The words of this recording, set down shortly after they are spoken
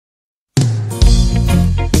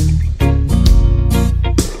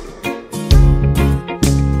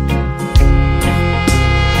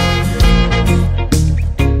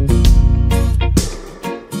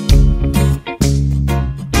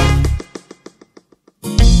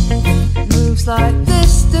Moves like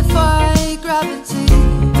this defy gravity.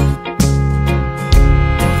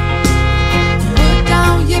 Put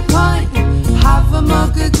down your pint, have a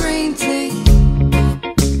mug of green tea.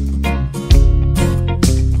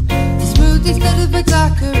 Smoothie instead of a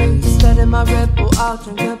daiquiri. Instead of my Red Bull, I'll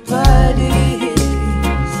drink a birdie.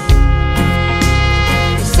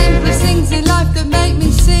 The simplest things in life that make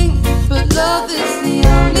me sing, but love is the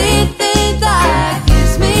only thing that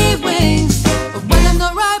gives me wings. But when I'm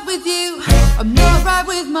not right with you, I'm not right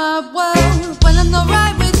with my world. When I'm not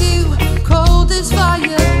right with you, cold as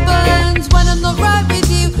fire burns. When I'm not right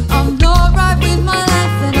with you, I'm not right with my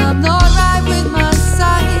life, and I'm not right with my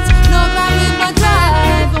sight, not right with my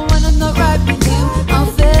drive. And when I'm not right with you, I'll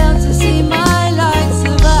fail to see my light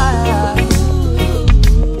survive.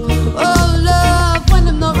 Oh love, when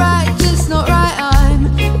I'm not right, just not right,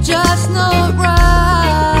 I'm just not right.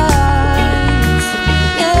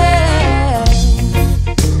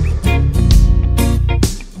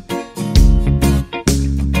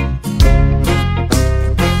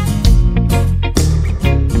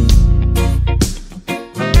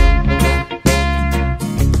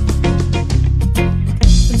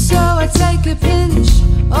 Take a pinch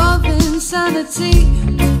of insanity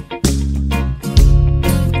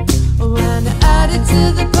when I add it to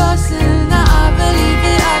the person that I believe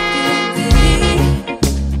that I could be.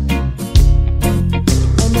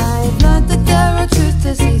 And I've learned that there are truths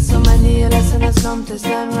to see, so many a lesson has come to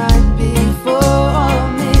stand right before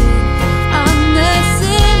me. And the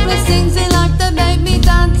simplest things in life that make me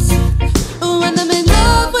dance. When I'm in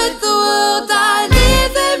love with the world, I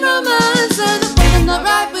live in romance. And when I'm not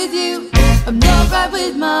right with you, I'm not right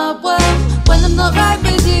with my world. When I'm not right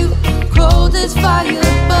with you, cold as fire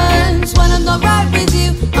burns. When I'm not right with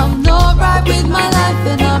you, I'm not right with my life,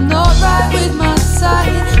 and I'm not right with my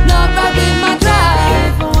sight, not right with my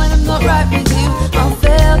drive. And when I'm not right with you, I'll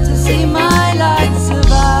fail to see my light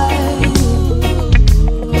survive.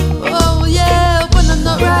 Oh yeah, when I'm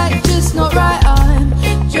not right, just not right, I'm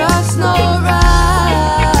just not right.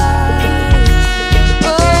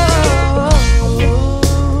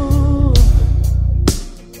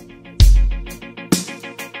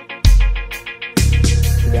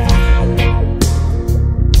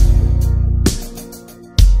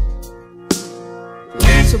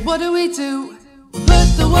 So what do we do? Put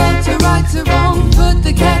the world to right to wrong, put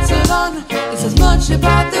the kettle on. It's as much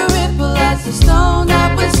about the ripple as the stone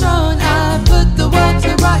that was thrown. I put the world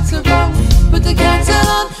to right to wrong, put the kettle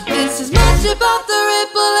on. It's as much about the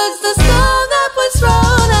ripple as the stone that was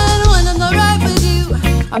thrown. And when I'm not right with you,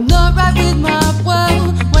 I'm not right with my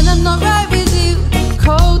world. When I'm not right with you,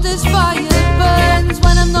 cold as fire burns.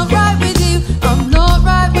 When I'm not right with you, I'm not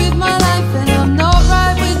right with my life, and I'm not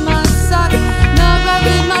right with my sight, not right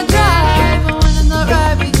with my drive. And when I'm not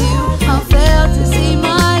right with you, I'll fail to see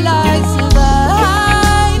my light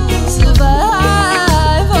survive,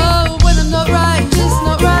 survive. Oh, when I'm not right, just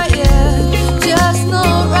not right, yeah, just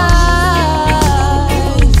not right.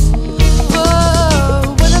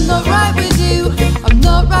 Oh, when I'm not right with you, I'm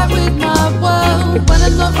not right with my world. When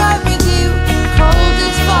I'm not right with you, cold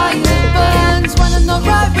as fire burns. When I'm not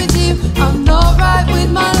right with you, I'm not right with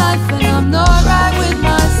my life, and I'm not right with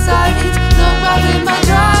my sight, not right with my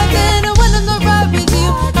driving. And when I'm not right with you,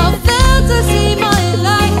 I'll fail to see my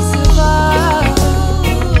light survive.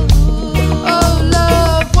 Oh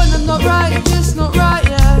love, when I'm not right, just not right,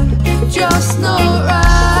 yeah, just not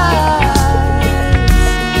right.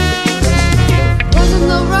 When I'm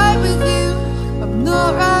not right with you, I'm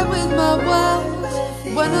not right with my world.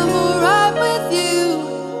 When I'm alright